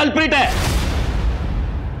 तू कल्प्रिट है।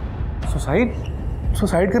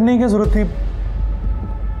 सुसाइड करने की क्या जरूरत थी?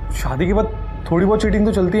 शादी के बाद थोड़ी बहुत चीटिंग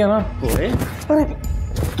तो चलती है ना। अरे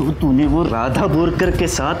तूने वो राधा बोरकर के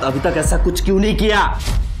साथ अभी तक ऐसा कुछ क्यों नहीं किया?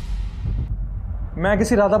 मैं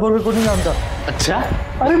किसी राधा बोरकर को नहीं जानता। अच्छा,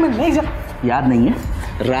 अरे मैं नहीं जानता। याद नहीं है?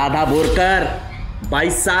 राधा बोरकर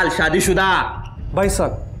 22 साल, शादीशुदा। 22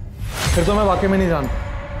 साल? फिर तो मैं वाकई में नहीं जानता,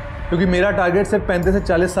 क्योंकि मेरा टारगेट सिर्फ 35 से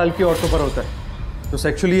 40 साल की औरतों पर होता है, जो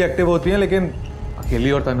सेक्सुअली एक्टिव होती हैं लेकिन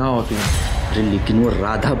अकेली और तन्हा होती हैं। अरे लेकिन वो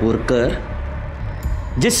राधा बोरकर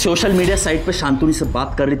जिस सोशल मीडिया साइट पे शांतनु से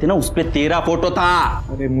बात कर रही थी ना, उस पे तेरा फोटो था।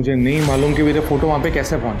 अरे मुझे नहीं मालूम कि मेरा फोटो वहां पे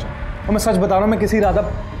कैसे पहुंचा, और मैं सच बता रहा हूं, मैं किसी राधा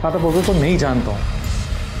बोरकर को नहीं जानता हूं।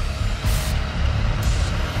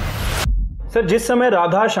 सर जिस समय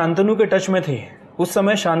राधा शांतनु के टच में थी, उस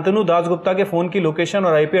समय शांतनु दासगुप्ता के फोन की लोकेशन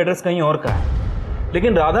और आईपी एड्रेस कहीं और का है।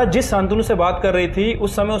 लेकिन राधा जिस शांतनु से बात कर रही थी,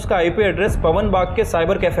 उस समय उसका आईपी एड्रेस पवन बाग के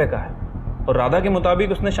साइबर कैफे का है। और राधा के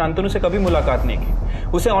मुताबिक उसने शांतनु से कभी मुलाकात नहीं की,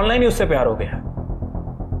 उसे ऑनलाइन ही उससे प्यार हो गया।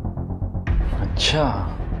 अच्छा,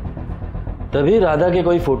 तभी राधा के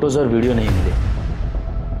कोई फोटोज और वीडियो नहीं मिले।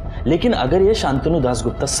 लेकिन अगर ये शांतनु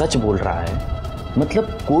दासगुप्ता सच बोल रहा है,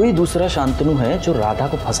 मतलब कोई दूसरा शांतनु है जो राधा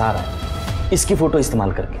को फंसा रहा है इसकी फोटो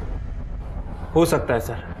इस्तेमाल करके। हो सकता है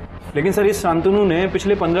सर, लेकिन सर इस शांतनु ने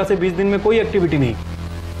पिछले 15 से 20 दिन में कोई एक्टिविटी नहीं।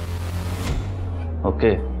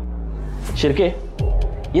 ओके शिरके,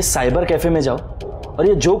 ये साइबर कैफे में जाओ और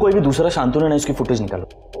ये जो कोई भी दूसरा शांतनु ने इसकी फुटेज निकालो।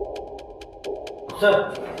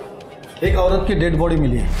 सर, एक औरत की डेड बॉडी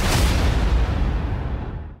मिली है।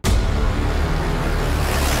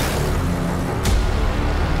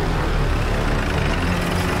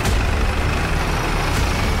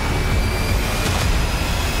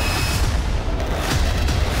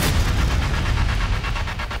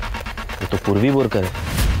 तो पूर्वी बोरकर है,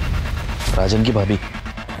 राजन की भाभी।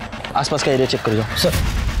 आसपास का एरिया चेक कर जाओ। सर,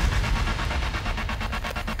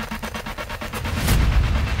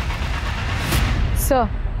 सर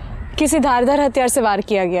किसी धारदार हथियार से वार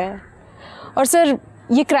किया गया है और सर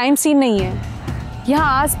ये क्राइम सीन नहीं है।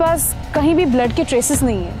 यहाँ आसपास कहीं भी ब्लड के ट्रेसेस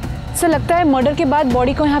नहीं है। सर लगता है मर्डर के बाद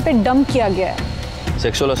बॉडी को यहाँ पे डंप किया गया है।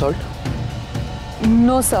 Sexual assault?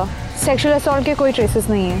 No sir, sexual assault के कोई ट्रेसेस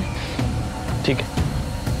नहीं है। ठीक है,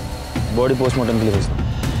 बॉडी पोस्टमार्टम के लिए भेज दो।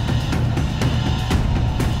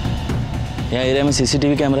 यहाँ एरिया में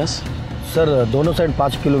सीसीटीवी कैमरास? सर, दोनों साइड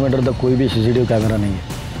 5 किलोमीटर तक कोई भी सीसीटीवी कैमरा नहीं है।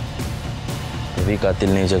 अभी कातिल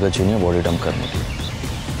ने जगह चुनी है बॉडी डंप करने के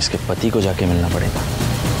लिए। इसके पति को जाके मिलना पड़ेगा।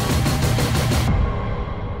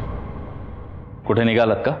 कुठे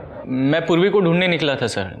निकाल का? मैं पूर्वी को ढूंढने निकला था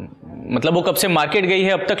सर। मतलब वो कब से मार्केट गई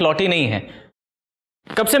है, अब तक लौटी नहीं है।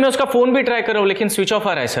 कब से मैं उसका फोन भी ट्राई कर रहा हूँ लेकिन स्विच ऑफ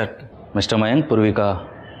आ रहा है सर। मिस्टर मयंक, पूर्वी का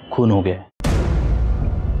खून हो गया।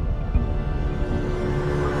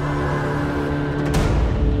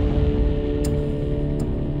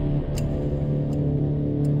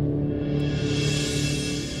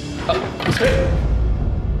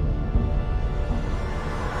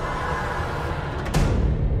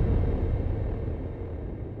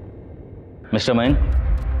 मिस्टर मयंक,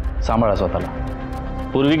 सांभाळा स्वतःला।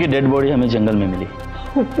 पूर्वी की डेड बॉडी हमें जंगल में मिली।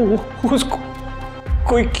 उसको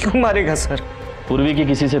कोई क्यों मारेगा सर? पूर्वी की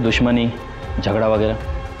किसी से दुश्मनी, झगड़ा वगैरह?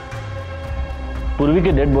 पूर्वी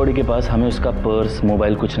की डेड बॉडी के पास हमें उसका पर्स,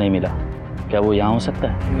 मोबाइल कुछ नहीं मिला। क्या वो यहाँ हो सकता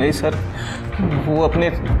है? नहीं सर, वो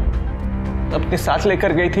अपने साथ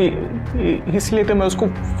लेकर गई थी, इसलिए तो मैं उसको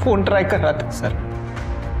फोन ट्राई कर रहा था सर।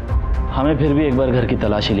 हमें फिर भी एक बार घर की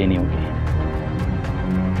तलाशी लेनी होगी।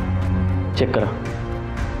 चेक करा।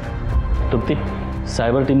 तुप्ती,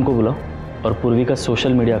 साइबर टीम को बुलाओ और पूर्वी का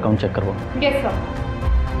सोशल मीडिया अकाउंट चेक करवाओ। Yes sir.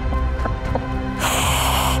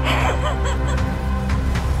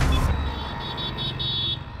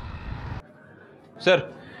 सर,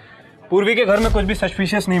 पूर्वी के घर में कुछ भी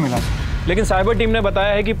सस्पिशियस नहीं मिला, लेकिन साइबर टीम ने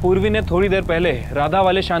बताया है कि पूर्वी ने थोड़ी देर पहले राधा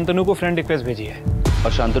वाले शांतनु को फ्रेंड रिक्वेस्ट भेजी है।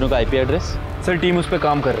 और शांतनु का आईपी एड्रेस? सर, टीम उस पर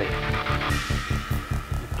काम कर रही है।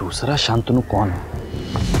 दूसरा शांतनु कौन है?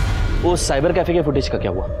 वो साइबर कैफे के फुटेज का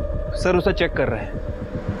क्या हुआ? सर, उसे चेक कर रहे हैं।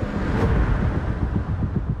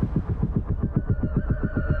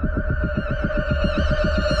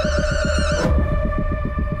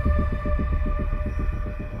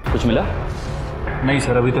 कुछ मिला? नहीं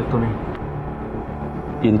सर, अभी तक तो नहीं।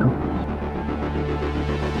 ये दिखाओ।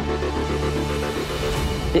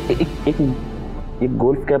 एक ये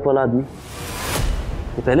गोल्फ कैप वाला आदमी,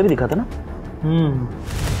 ये पहले भी दिखा था ना?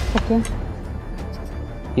 ओके।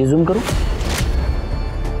 ये जूम करो।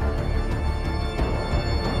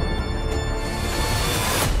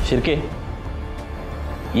 शिरके,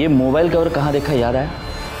 ये मोबाइल कवर कहाँ देखा, याद आया?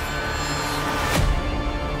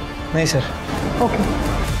 नहीं sir. Okay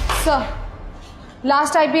sir,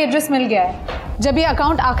 last IP address मिल गया है, जब ये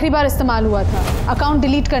अकाउंट आखिरी बार इस्तेमाल हुआ था अकाउंट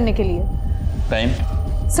डिलीट करने के लिए। टाइम?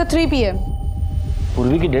 Sir 3 PM।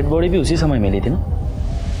 पूर्वी की डेड बॉडी भी उसी समय मिली थी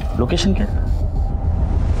ना? लोकेशन क्या?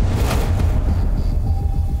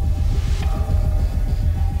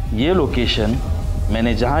 ये लोकेशन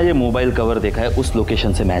मैंने जहां ये मोबाइल कवर देखा है उस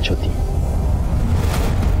लोकेशन से मैच होती है।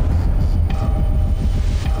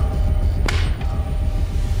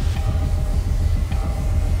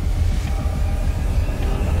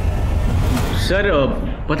 सर,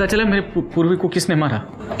 पता चला मेरे पूर्वी को किसने मारा।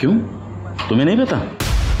 क्यों, तुम्हें नहीं पता?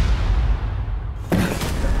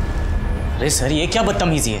 अरे सर, ये क्या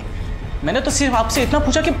बदतमीजी है। मैंने तो सिर्फ आपसे इतना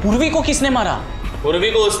पूछा कि पूर्वी को किसने मारा।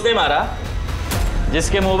 पूर्वी को उसने मारा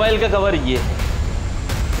जिसके मोबाइल का कवर ये है।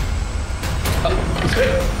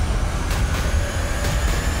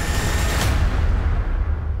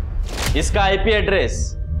 इसका आईपी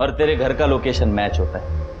एड्रेस और तेरे घर का लोकेशन मैच होता है।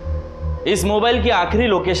 इस मोबाइल की आखिरी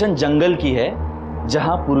लोकेशन जंगल की है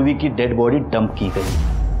जहां पूर्वी की डेड बॉडी डंप की गई।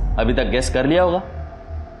 अभी तक गेस कर लिया होगा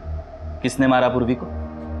किसने मारा पूर्वी को?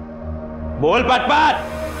 बोल पटपट।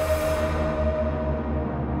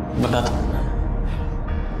 बता दो।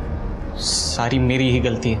 सारी मेरी ही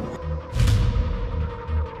गलती है।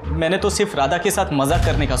 मैंने तो सिर्फ राधा के साथ मजाक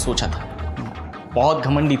करने का सोचा था। बहुत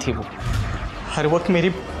घमंडी थी वो। हर वक्त मेरी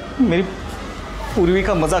पूर्वी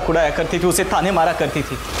का मजाक उड़ाया करती थी, उसे ताने मारा करती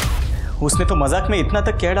थी। उसने तो मजाक में इतना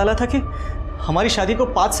तक कह डाला था कि हमारी शादी को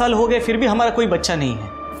 5 साल हो गए फिर भी हमारा कोई बच्चा नहीं है।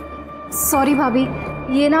 सॉरी भाभी,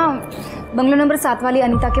 ये ना बंगलो नंबर 7 वाली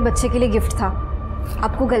अनीता के बच्चे के लिए गिफ्ट था,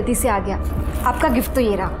 आपको गलती से आ गया। आपका गिफ्ट तो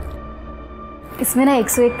ये रहा। इसमें ना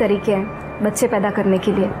 101 तरीके हैं बच्चे पैदा करने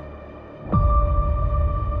के लिए।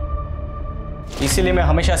 इसीलिए मैं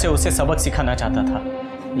हमेशा से उसे सबक सिखाना चाहता था,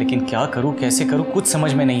 लेकिन क्या करूं कैसे करूं कुछ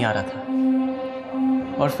समझ में नहीं आ रहा था।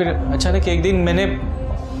 और फिर अचानक एक दिन मैंने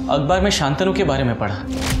अखबार में शांतनु के बारे में पढ़ा,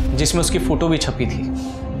 जिसमें उसकी फोटो भी छपी थी।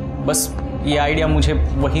 बस ये आइडिया मुझे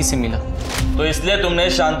वहीं से मिला। तो इसलिए तुमने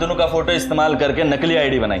शांतनु का फोटो इस्तेमाल करके नकली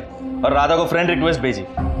आईडी बनाई और राधा को फ्रेंड रिक्वेस्ट भेजी?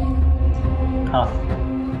 हाँ,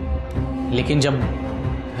 लेकिन जब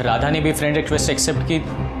राधा ने भी फ्रेंड रिक्वेस्ट एक्सेप्ट की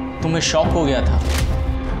तो मैं शॉक हो गया था।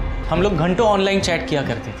 हम लोग घंटों ऑनलाइन चैट किया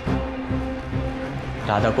करते थे।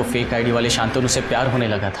 राधा को फेक आईडी वाले शांतनु से प्यार होने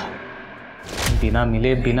लगा था। बिना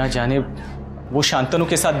मिले बिना जाने वो शांतनु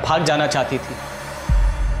के साथ भाग जाना चाहती थी,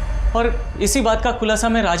 और इसी बात का खुलासा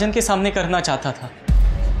मैं राजन के सामने करना चाहता था,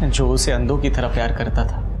 जो उसे अंधों की तरह प्यार करता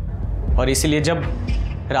था। और इसीलिए जब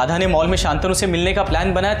राधा ने मॉल में शांतनु से मिलने का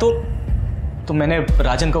प्लान बनाया तो मैंने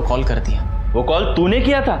राजन को कॉल कर दिया। वो कॉल तूने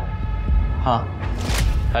किया था? हाँ।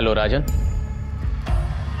 हेलो राजन,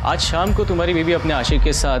 आज शाम को तुम्हारी बीवी अपने आशिक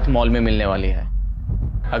के साथ मॉल में मिलने वाली है।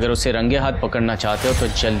 अगर उसे रंगे हाथ पकड़ना चाहते हो तो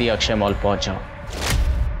जल्दी अक्षय मॉल पहुंच जाओ।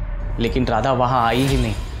 लेकिन राधा वहां आई ही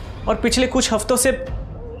नहीं, और पिछले कुछ हफ्तों से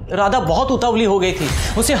राधा बहुत उतावली हो गई थी।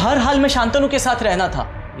 उसे हर हाल में शांतनु के साथ रहना था।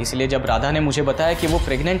 इसलिए जब राधा ने मुझे बताया कि वो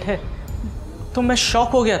प्रेग्नेंट है तो मैं शॉक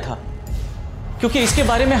हो गया था, क्योंकि इसके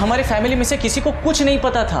बारे में हमारे फैमिली में से किसी को कुछ नहीं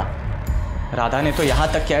पता था। राधा ने तो यहां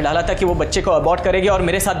तक कह डाला था कि वो बच्चे को अबॉर्ट करेगी और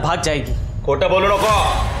मेरे साथ भाग जाएगी। खोटा बोलो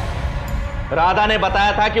नको। राधा ने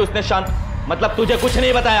बताया था कि उसने मतलब तुझे कुछ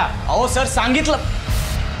नहीं बताया? ओ सर,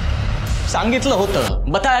 सांगितलं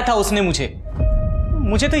होतं, बताया था उसने मुझे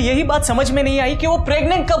तो यही बात समझ में नहीं आई कि वो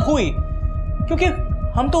प्रेग्नेंट कब हुई, क्योंकि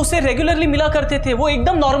हम तो उससे रेगुलरली मिला करते थे। वो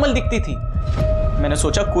एकदम नॉर्मल दिखती थी। मैंने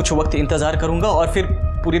सोचा कुछ वक्त इंतजार करूंगा और फिर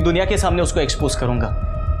पूरी दुनिया के सामने उसको एक्सपोज करूंगा,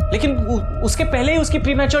 लेकिन उसके पहले ही उसकी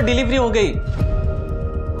प्रीमैच्योर डिलीवरी हो गई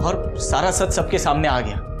और सारा सच सबके सामने आ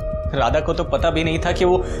गया। राधा को तो पता भी नहीं था कि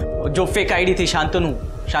वो जो फेक आईडी थी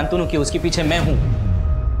शांतनु की, उसके पीछे मैं हूं।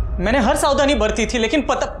 मैंने हर सावधानी बरती थी, लेकिन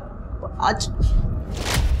पता आज।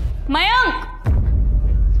 मयंक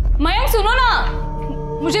सुनो ना,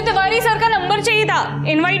 मुझे तिवारी सर का नंबर चाहिए था,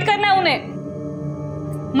 इनवाइट करना है उन्हें।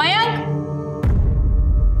 मयंक,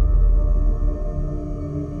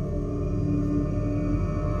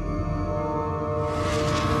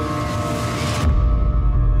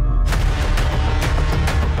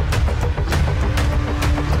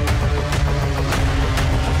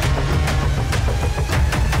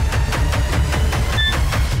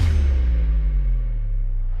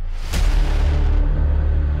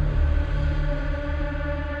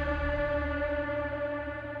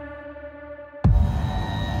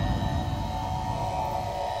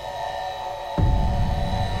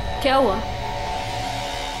 क्या हुआ?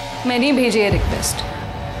 मैंने ही भेजी है रिक्वेस्ट।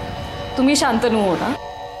 तुम ही शांतनु हो ना?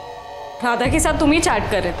 राधा के साथ तुम ही चैट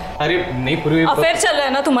कर रहे थे। अरे नहीं पूर्वी, अफेयर चल रहा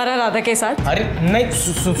है ना तुम्हारा राधा के साथ? अरे नहीं,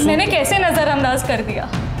 मैंने कैसे नजरअंदाज कर दिया?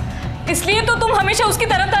 इसलिए तो तुम हमेशा उसकी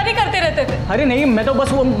तरफदारी करते रहते थे। अरे नहीं, मैं तो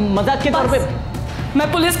बस वो मजाक के तौर पे।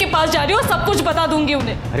 मैं पुलिस के पास जा रही हूँ, सब कुछ बता दूंगी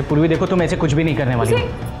उन्हें। अरे पूर्वी देखो, तुम ऐसे कुछ भी नहीं करने वाली।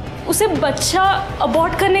 उसे बच्चा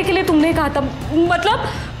अबॉर्ट करने के लिए तुमने कहा था,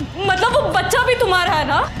 मतलब वो बच्चा भी तुम्हारा है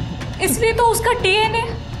ना, इसलिए तो उसका डीएनए।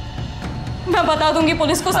 मैं बता दूंगी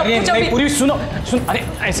पुलिस को सब कुछ। अरे पूरी सुनो, अरे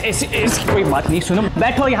ऐसी कोई बात नहीं। सुनो,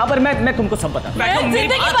 बैठो यहाँ पर, मैं तुमको सब बता। जिंदगी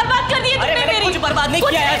बर्बाद कर दी है तुमने मेरी। कुछ बर्बाद नहीं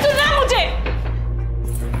किया है। सुना मुझे।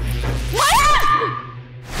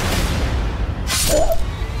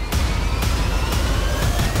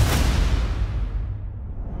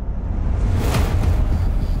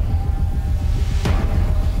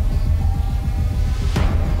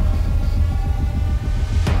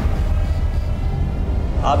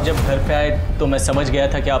 आप जब घर पे आए तो मैं समझ गया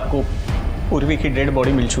था कि आपको पूर्वी की डेड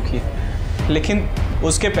बॉडी मिल चुकी है, लेकिन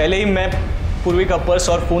उसके पहले ही मैं पूर्वी का पर्स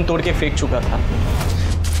और फोन तोड़ के फेंक चुका था।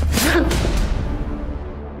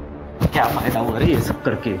 क्या फायदा हुआ रे ये सब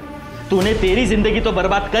करके? तूने तेरी जिंदगी तो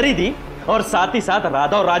बर्बाद कर ही दी और साथ ही साथ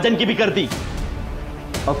राधा और राजन की भी कर दी।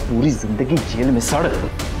 अब पूरी जिंदगी जेल में सड़।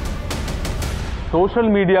 सोशल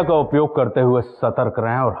मीडिया का उपयोग करते हुए सतर्क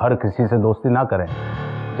रहें और हर किसी से दोस्ती ना करें।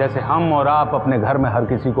 जैसे हम और आप अपने घर में हर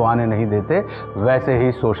किसी को आने नहीं देते, वैसे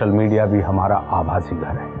ही सोशल मीडिया भी हमारा आभासी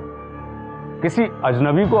घर है। किसी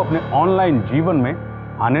अजनबी को अपने ऑनलाइन जीवन में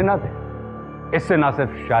आने ना दें। इससे ना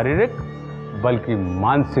सिर्फ शारीरिक बल्कि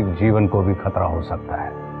मानसिक जीवन को भी खतरा हो सकता है।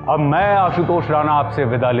 अब मैं आशुतोष राणा आपसे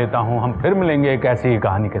विदा लेता हूं। हम फिर मिलेंगे एक ऐसी ही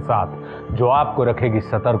कहानी के साथ जो आपको रखेगी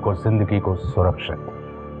सतर्क और जिंदगी को सुरक्षित।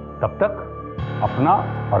 तब तक अपना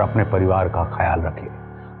और अपने परिवार का ख्याल रखिए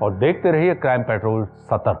और देखते रहिए क्राइम पेट्रोल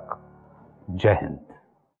सतर्क। जय Hind.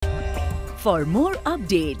 For more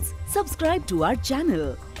updates, subscribe to our channel,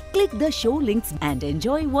 click the show links and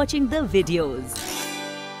enjoy watching the videos.